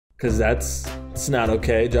Because it's not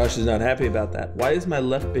okay. Josh is not happy about that. Why is my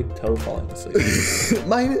left big toe falling asleep?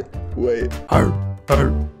 Mine. Wait.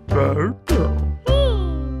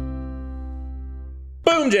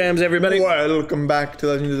 Boom jams, everybody. Welcome back to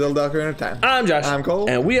Legend of Zelda Ocarina of Time. I'm Josh. I'm Cole.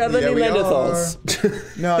 And we are the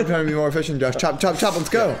Kneelanderthals. No, I'm trying to be more efficient, Josh. Chop, chop, chop. Let's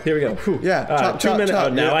go. Here we go. Whew. Yeah. Chop, 2 chop, minutes.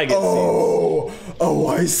 chop. Oh, now I get Oh,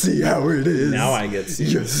 I see how it is. Now I get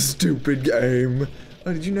seen. You stupid game.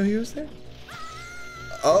 Oh, did you know he was there?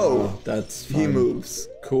 Oh, that's fun. He moves.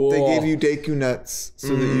 Cool. They gave you Deku nuts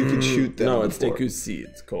so that you could shoot them. No, it's before. Deku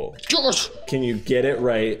seeds, Cole. Josh! Can you get it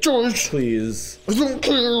right? Josh! Please. I don't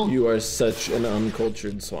care! You are such an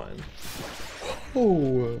uncultured swine.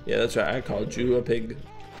 Oh. Yeah, that's right. I called you a pig.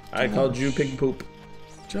 I called you pig poop.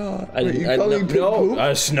 Josh. Wait, you call me pig poop?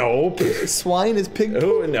 No. Swine is pig poop?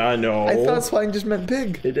 Oh, no. I thought swine just meant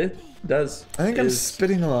pig. It does. I think I'm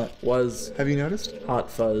spitting a lot. Have you noticed? Hot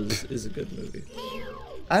Fuzz is a good movie.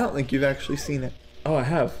 I don't think you've actually seen it. Oh, I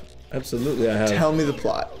have. Absolutely, I have. Tell me the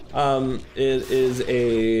plot. It is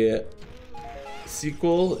a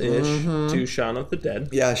sequel-ish to Shaun of the Dead.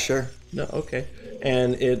 Yeah, sure. No, okay.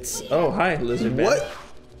 And it's hi, Lizard Man. What?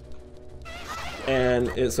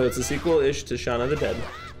 And so it's a sequel-ish to Shaun of the Dead.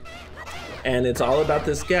 And it's all about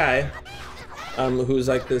this guy who's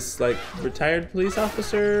like this retired police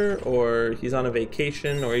officer, or he's on a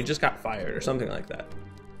vacation, or he just got fired or something like that.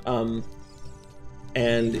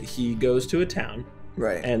 And he goes to a town.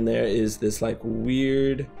 Right. And there is this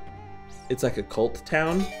weird, it's like a cult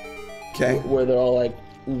town. Okay. Where they're all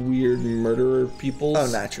weird murderer peoples. Oh,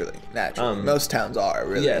 naturally. Most towns are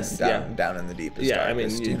really down in the deepest. Yeah,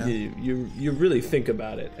 darkest, I mean, you really think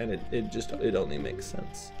about it, and it only makes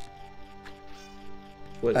sense.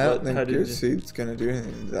 I don't think your seed's gonna do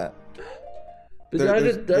anything to that.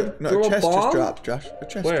 But No, chest just dropped, Josh. A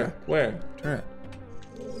chest dropped. Where? Turn it.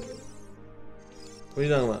 What are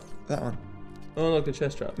you talking about? That one. Oh, look, a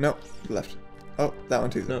chest drop. Nope, left. Oh, that one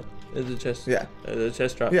too. No, it's a chest. Yeah. The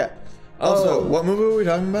chest drop. Yeah. Also, what movie were we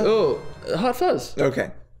talking about? Oh, Hot Fuzz.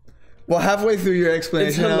 Okay. Well, halfway through your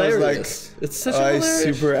explanation, I was like, it's such I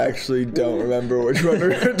hilarious. super actually don't remember which one we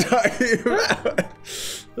were talking about.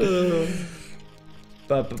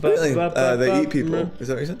 Really? They eat people. Is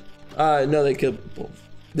that what you said? No, they kill people.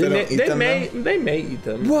 They may eat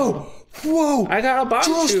them. Whoa! I got a bomb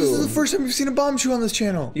Josh, shoe. this is the first time we've seen a bomb shoe on this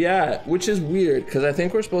channel. Yeah, which is weird, because I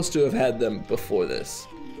think we're supposed to have had them before this.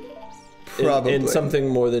 Probably. In something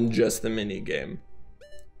more than just the mini game.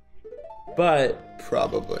 But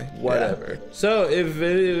probably. Whatever. Yeah. So if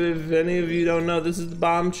any of you don't know, this is the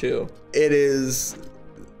bomb shoe. It is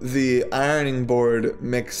the ironing board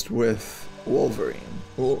mixed with Wolverine.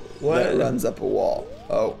 What? That runs up a wall.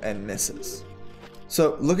 Oh, and misses.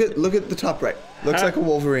 So look at the top right. Looks like a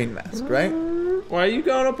Wolverine mask, right? Why are you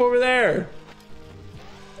going up over there?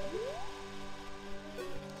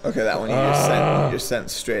 Okay, that one you're sent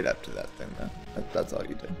straight up to that thing though. That's all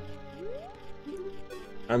you did.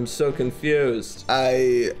 I'm so confused.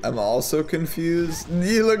 I am also confused.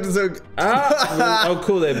 You looked so. Oh,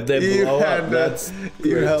 cool. They blow up. That's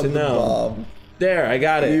great to know. The bomb. There, I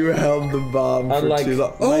got it. You held the bomb for too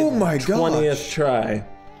long. Oh my god! 20th try.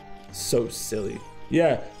 So silly.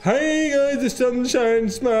 Yeah. Hey guys, the sunshine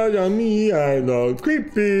smiles on me. I love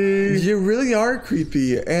creepy. You really are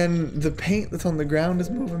creepy, and the paint that's on the ground is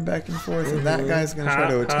moving back and forth, and that guy's gonna try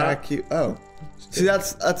to attack you. Oh. See,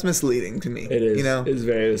 that's misleading to me. It is. You know? It's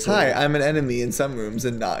very misleading. Hi, I'm an enemy in some rooms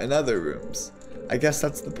and not in other rooms. I guess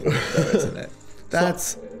that's the point, though, isn't it?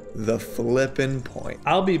 That's the flippin' point.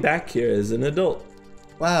 I'll be back here as an adult.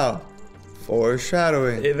 Wow.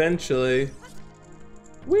 Foreshadowing. Eventually.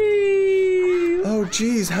 Whee! Oh,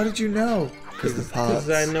 geez, how did you know? Because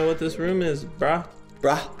I know what this room is, bruh.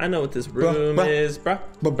 Bruh. I know what this room is, bruh.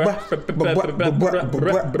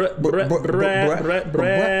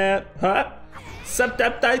 Huh?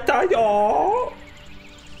 Subtitayo.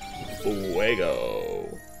 Fuego.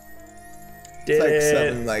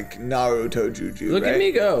 It's like some Naruto juju. Look right? at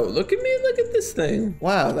me go. Look at me. Look at this thing.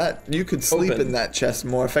 Wow, that you could sleep in that chest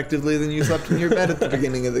more effectively than you slept in your bed at the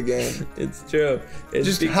beginning of the game. It's true. It's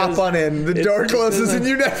just hop on in. The door closes and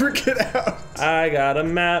you never get out. I got a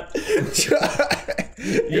map.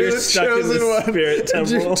 You're stuck in the spirit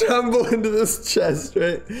temple. You tumble into this chest,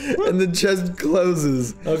 right? And the chest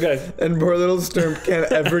closes. Okay. And poor little Sturm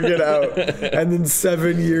can't ever get out. And then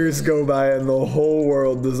 7 years go by and the whole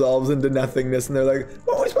world dissolves into nothingness. And they're like,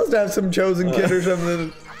 well, we're supposed to have some chosen kid or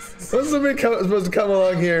something. When's somebody supposed to come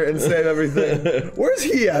along here and save everything? Where's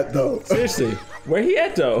he at, though? Seriously, where he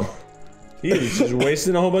at, though? He's just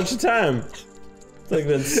wasting a whole bunch of time. like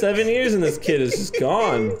been 7 years and this kid is just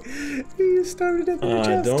gone. He started at the chest.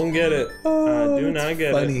 I don't get it. Oh, I do not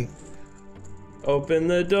get funny. it. Open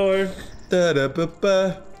the door.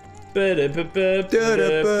 Da-da-ba-ba.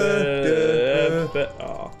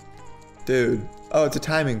 Oh, Dude. Oh, it's a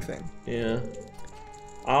timing thing. yeah.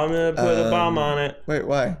 I'm gonna put a bomb on it. Wait,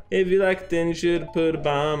 why? If you like it, then you should put a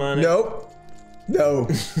bomb on it. Nope. No.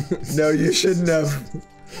 No, you shouldn't have.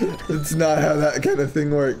 It's not how that kind of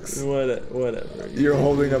thing works. Whatever. You're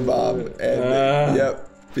holding a bomb, and yep,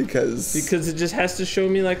 because it just has to show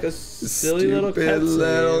me like a silly little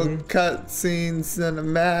cutscene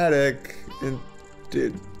cinematic. And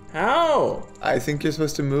dude, how? I think you're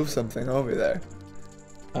supposed to move something over there.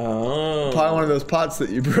 Oh. Probably one of those pots that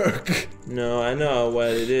you broke. No, I know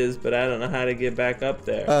what it is, but I don't know how to get back up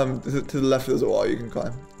there. To the left there's a wall you can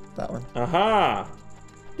climb. That one. Aha.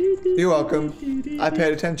 You're welcome. I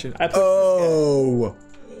paid attention. Oh.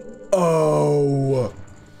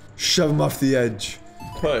 Shove him off the edge.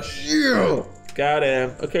 Push. Yeah. Got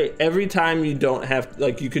him. Okay, every time you don't have,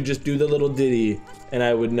 like, you could just do the little ditty and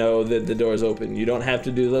I would know that the door's open. You don't have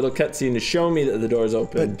to do the little cutscene to show me that the door's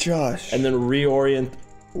open. But Josh. And then reorient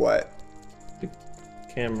What? the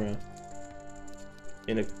camera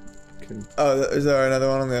in a... Oh, is there another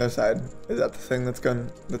one on the other side? Is that the thing that's been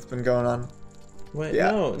going on? Wait,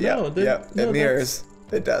 Yeah. no. It mirrors.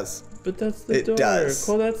 It does. But that's the door. It does.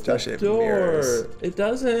 Cole, that's Josh, the it door. mirrors. It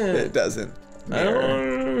doesn't. It doesn't.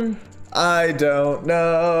 I I don't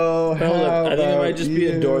know. Hold up. I think it might just be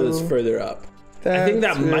a door that's you? further up. I think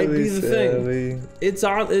that might be the thing. It's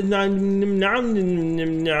on.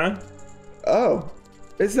 Oh,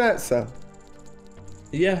 is that so?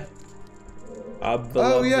 Yeah.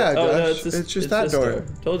 Oh yeah, Josh. It's just that this door.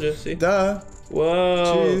 Told you. See. Duh.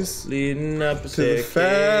 Whoa. Jeez. Leading up a To the staircase.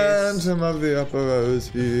 Phantom of the Upper Rose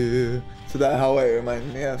here. So that hallway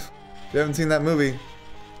reminds me of. If you haven't seen that movie,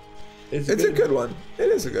 it's a good one. It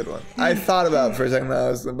is a good one. I thought about it for a second. I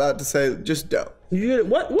was about to say, just don't.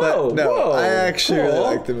 What? But Whoa. no, Whoa. I actually really Cool.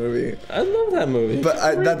 like the movie. I love that movie. But It's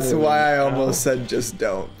a great that's movie. why I almost said just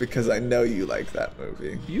don't, because I know you like that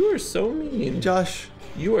movie. You are so mean. Josh,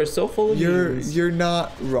 You are so full of means. you're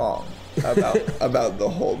not wrong about the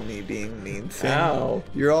whole me being mean thing. Ow.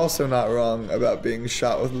 You're also not wrong about being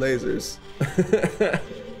shot with lasers.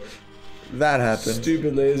 That happened.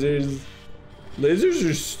 Stupid lasers. Lasers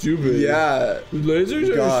are stupid. Yeah. Lasers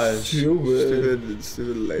are Gosh. stupid.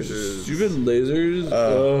 Stupid lasers. Stupid lasers.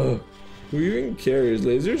 Ugh. Who even cares?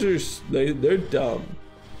 Lasers are they're dumb.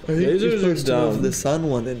 Lasers are dumb. Move the sun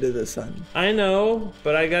one into the sun. I know,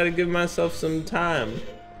 but I gotta give myself some time.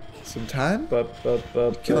 Some time?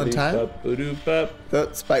 Killing time? That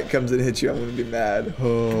spike comes and hits you, I'm gonna be mad.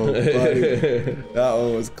 Oh, buddy. That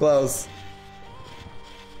one was close.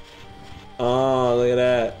 Oh, look at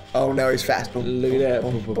that. Oh, now he's fast. Look at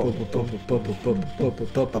that.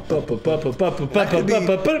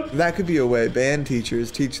 That could be a way band teachers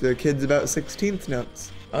teach their kids about 16th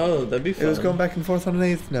notes. Oh, that'd be fun. It was going back and forth on an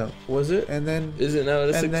 8th note. Was it? And then... Is it now at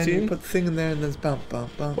a 16? And then you put the thing in there and then it's bump,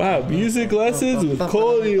 bump, bump. Wow, music lessons with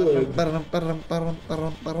Cole Ewan.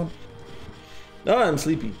 Oh, I'm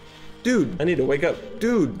sleepy. Dude. I need to wake up.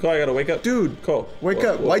 Dude. Cole, I gotta wake up. Dude. Cole. Wake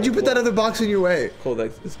up. Why'd you put that other box in your way? Cole,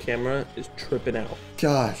 this camera is tripping out.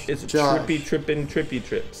 Gosh. It's Josh. trippy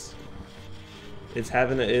trips. It's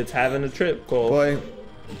having a trip, Cole. Boy,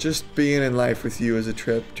 just being in life with you is a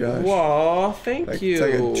trip, Josh. Whoa, thank you. It's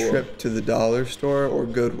like a trip to the dollar store or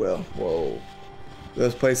Goodwill. Whoa.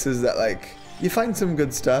 Those places that, like, you find some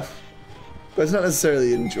good stuff, but it's not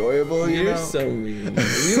necessarily enjoyable, you know? You're so mean.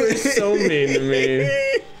 You are so mean to me.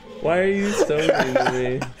 Why are you so mean to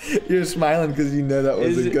me? You're smiling because you know that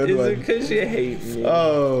was a good one. Is it because you hate me?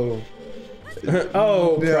 Oh.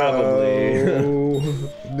 Oh, No. probably.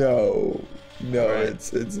 No, Right.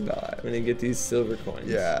 it's not. I'm gonna get these silver coins.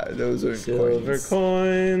 Yeah, those are Silver coins.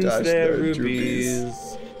 coins, Josh, they're they're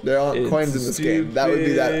rupees. There aren't It's coins in this game. That would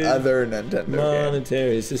be that stupid other Nintendo game.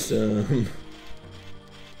 Monetary system.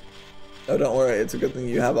 Oh, don't worry. It's a good thing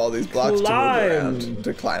you have all these blocks to move Climb. around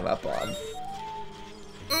to climb up on.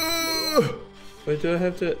 Wait, do I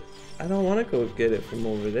have to? I don't want to go get it from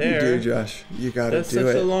over there. You do, Josh. You gotta That's do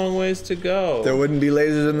such it. a long ways to go. There wouldn't be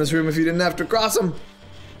lasers in this room if you didn't have to cross them.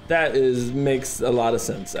 That makes a lot of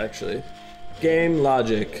sense, actually. Game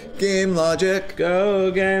logic. Game logic.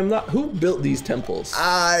 Go game Who built these temples?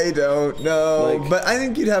 I don't know, Like- but I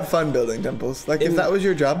think you'd have fun building temples. Like if In- that was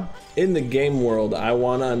your job. In the game world, I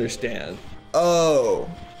want to understand. Oh,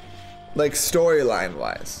 like storyline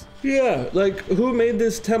wise. Yeah, like who made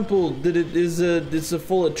this temple? That it's a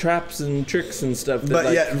full of traps and tricks and stuff. That, But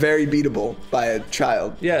like, yet very beatable by a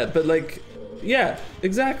child. yeah, but like, Yeah,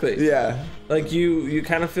 exactly. Yeah, Like you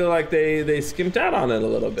kind of feel like they skimped out on it a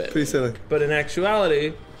little bit. pretty silly. But in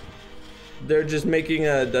actuality, they're just making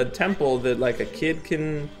a temple that like a kid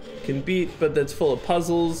can beat, but that's full of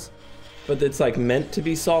puzzles, but that's like meant to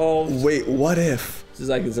be solved. Wait, what if This is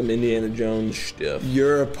like some Indiana Jones stuff.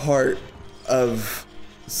 you're a part of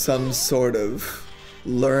some sort of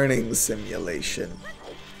learning simulation?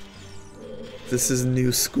 This is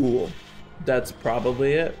new school. That's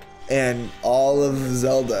probably it. And all of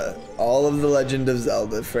Zelda, all of the Legend of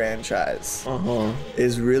Zelda franchise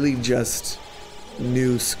is really just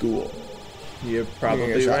new school. You're Give me a probably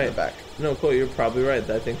shot in the right. back. No, Cole, you're probably right.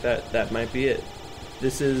 I think that might be it.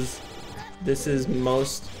 This is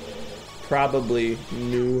most probably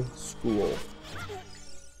new school.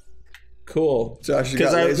 Cool. Josh, you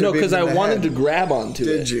got laser beams because in I the wanted head. to grab onto it.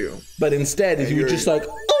 Did you? But instead, you were you're- just like,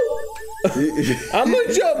 oh, I'm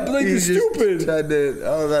gonna jump like You you're just stupid. tried to-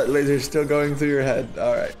 oh, that laser's still going through your head.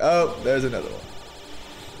 All right. Oh, there's another one.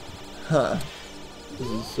 Huh. This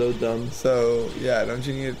is so dumb. So yeah, don't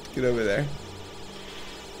you need to get over there?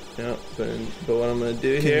 Yeah, but what I'm gonna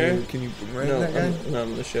do here? Can you boomerang No, that guy?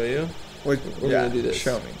 I'm gonna show you. Wait, We're yeah, gonna do this.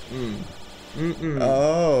 show me. Mm-mm.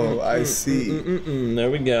 Oh, I see. Mm-mm.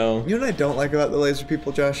 There we go. You know what I don't like about the laser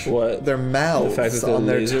people, Josh? What? Their mouths The fact that they're on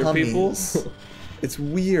their laser tummies. people? It's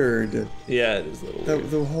weird. Yeah, it is a little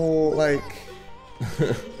weird. The whole like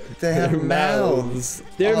they have Their mouths.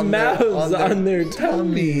 Their mouths on their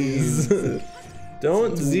tummies.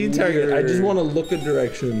 Don't Z-target. I just want to look a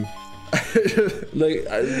direction. Like,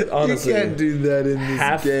 honestly. You can't do that in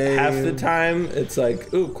this game. Half the time, it's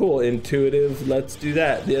like, ooh, cool, intuitive, let's do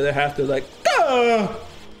that. The other half, they're like, ah! Go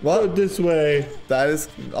What? this way. That is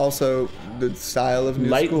also the style of new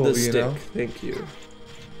Light school, the you stick. know? Thank you.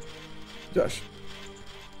 Josh.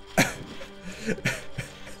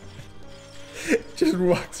 Just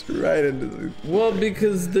walks right into the... Well,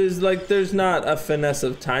 because there's not a finesse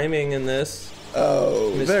of timing in this.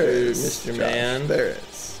 Oh, Mr. there is. Mr. Josh, Man. There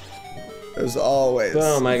is. There's always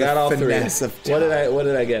Boom, I got all three. finesse of time. What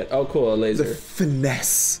did I get? Oh, cool, a The laser.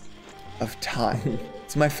 finesse of time.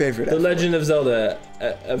 It's my favorite. The Legend of Zelda,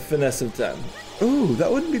 a finesse of time. Ooh,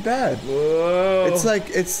 that wouldn't be bad. Whoa.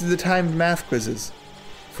 It's the timed math quizzes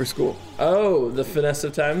for school. Oh, the finesse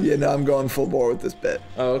of time? Yeah, no, I'm going full bore with this bit.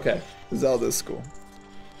 Oh, okay. Zelda's school.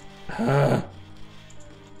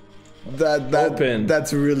 Open.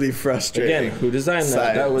 That's really frustrating. Again, who designed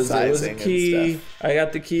that? That was a Sizing and key. stuff. I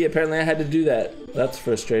got the key. Apparently, I had to do that. That's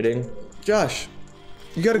frustrating. Josh,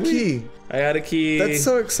 you got a key. I got a key. That's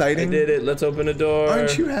so I exciting. did it. Let's open a door.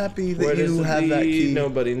 Aren't you happy Where that does you it have that lead? key?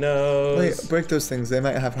 Nobody knows. Wait, break those things. They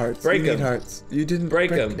might have hearts. Break you need 'em. hearts. You didn't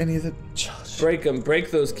Break 'em. any of the. Josh. Break them.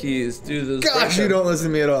 Break those keys. Do those. Gosh, break you 'em. don't listen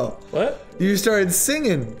to me at all. What? You started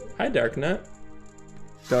singing. Hi, Darknut.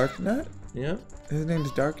 Dark Nut? Yeah, His name's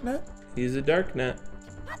Dark Nut? he's a Darknut.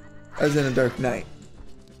 As in a Dark Knight.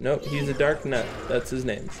 Nope, he's a Darknut. That's his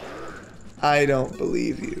name. I don't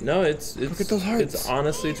believe you. No, it's Look at those hearts. It's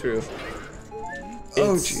honestly true.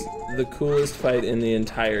 Oh, It's gee. the coolest fight in the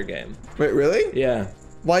entire game. Wait, really? Yeah.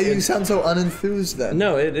 Why do you sound so unenthused then?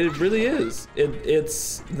 No, it really is.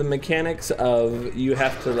 It's the mechanics of you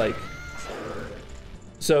have to like.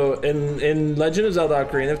 So in Legend of Zelda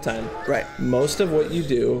Ocarina of Time, Right. most of what you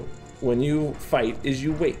do when you fight is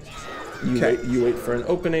you wait. Okay. You wait for an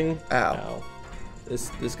opening. Ow.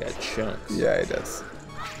 This guy chunks. Yeah, it does.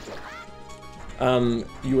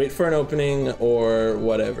 You wait for an opening or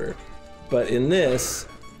whatever. But in this,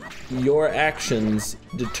 your actions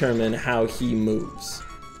determine how he moves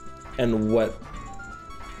and what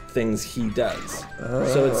things he does.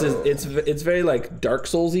 So it's very like Dark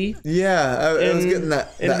Souls-y Yeah, I was getting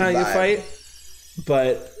that. in that how you vibe. fight,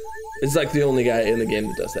 but it's like the only guy in the game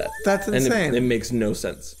that does that. That's insane. And it makes no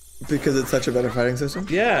sense. Because it's such a better fighting system.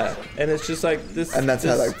 Yeah, and it's just like this. And that's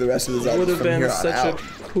how this like the rest of the would Zelda have from been here on such out a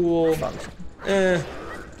cool, function.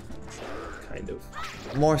 kind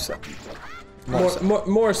of. More so.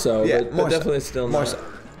 More so, Yeah, but more so. definitely still More not so.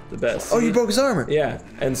 the best. Oh, you broke his armor. Yeah,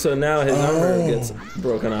 and so now his armor gets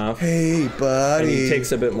broken off, Hey, buddy. and he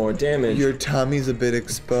takes a bit more damage, Your tummy's a bit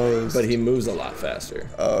exposed. but he moves a lot faster.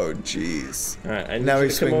 Oh, jeez. All right, I need Now you he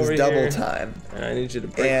to come swings over double here, time. and I need you to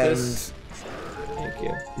break And this. Thank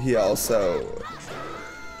you. he also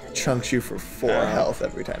chunks you for 4 health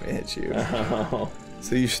every time he hits you. Oh,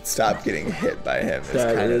 So you should stop getting hit by him. Is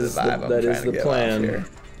that kind is of the vibe I'm that trying is to the get plan. off here.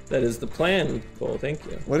 That is the plan, Cole. Thank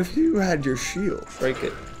you. What if you had your shield? Break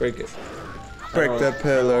it. Break it. Break don't- that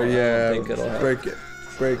pillar, I don't yeah. think it'll help. Break it.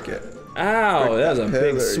 Break it. Ow, Break that was that a big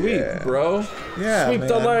pillar, sweep, yeah. bro. Yeah, Sweep the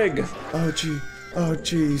man. leg. Oh, gee. Oh,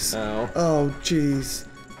 jeez. Ow. Oh, jeez.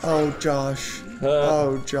 Oh, Josh.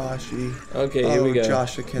 Oh, Joshy. Okay, here we go.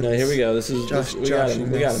 Joshikins. No, here we go. This is we got him.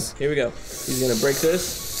 We got him. Here we go. He's gonna break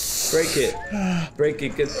this. Break it. Break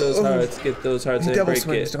it. Get those hearts. Get those hearts and break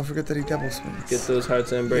it. Don't forget that he double swings. Get those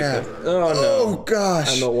hearts and break it. Oh no. Oh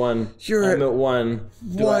gosh. I'm at 1. You're I'm at 1.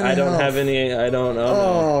 I don't have any. I don't know.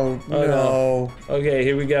 Oh no. Okay,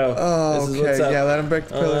 here we go. Oh, this is okay. what's up. Yeah, let him break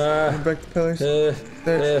the pillars. Let him break the pillars.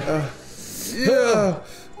 Yeah.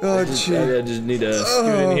 Oh, gee. I just need to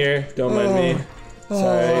scoot in here. Don't mind me.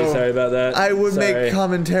 Sorry about that. I would make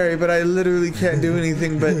commentary, but I literally can't do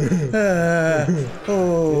anything but.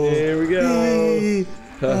 Here we go.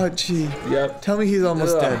 Oh, gee. Yep. Tell me he's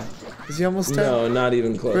almost dead. Is he almost dead? No, not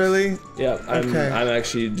even close. Really? Yeah, I'm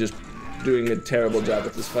actually just doing a terrible job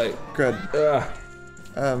at this fight. Good. I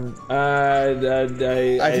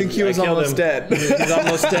think he was almost dead. He's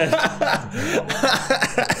almost dead.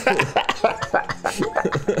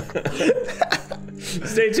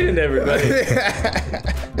 Stay tuned, everybody.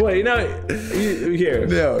 Wait, here.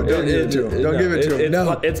 No, don't give it to him. Don't give it to him.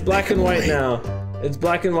 No. It's black and white now. It's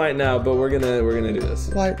black and white now, but we're gonna do this.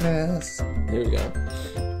 Whiteness. Here we go.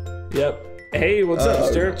 Yep. Hey, what's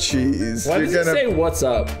up, Stir? Jeez. Why does he say what's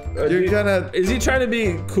up? Is he trying to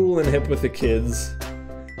be cool and hip with the kids?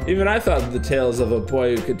 Even I thought the tales of a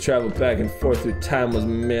boy who could travel back and forth through time was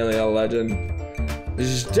merely a legend.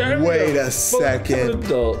 Wait a second.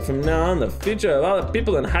 Adult. From now on, the future of all the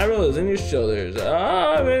people in Hyrule is in your shoulders.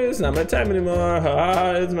 Ah, maybe it's not my time anymore.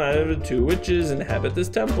 Ah, it's my 2 witches inhabit this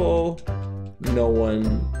temple. No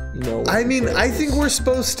one. I mean, I think we're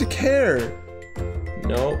supposed to care.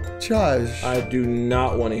 No. Josh. I do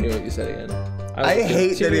not want to hear what you said again. I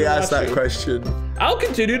hate that he asked that question. I'll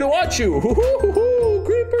continue to watch you.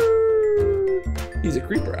 Creeper. He's a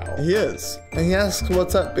creeper owl. He is. And he asks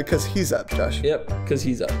what's up because he's up, Josh. Yep, because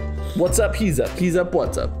he's up. What's up, he's up. He's up,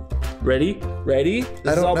 what's up? Ready? Ready?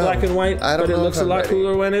 This is all black and white, but it looks a lot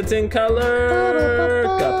cooler when it's in color.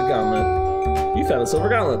 Got the gauntlet. You found the silver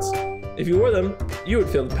gauntlets. If you wore them, you would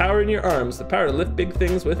feel the power in your arms, the power to lift big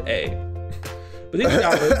things with A. But these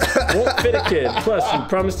gauntlets won't fit a kid. Plus, you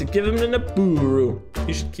promised to give them to Naburu.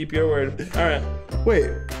 You should keep your word. All right.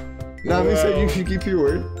 Wait. Nami said you should keep your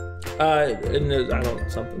word? I don't know,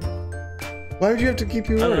 something. Why would you have to keep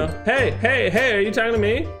your word? I don't know. Hey, are you talking to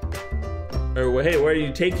me? Or hey, where are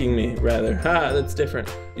you taking me, rather? Ha, that's different.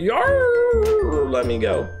 Yar, let me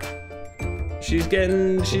go. She's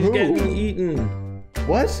getting eaten.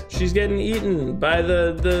 What? She's getting eaten by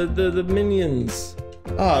the minions.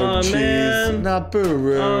 Oh, jeez. Man.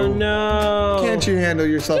 Naburu. Oh, no. Can't you handle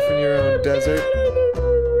yourself in your own desert?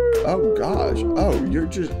 Oh, gosh. Oh, you're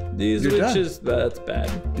These witches, that's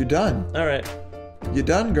bad. You're done. All right. You're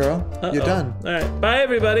done, girl. You're done. All right. Bye,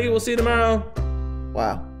 everybody. We'll see you tomorrow.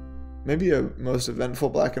 Wow. Maybe a most eventful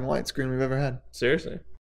black and white screen we've ever had. Seriously.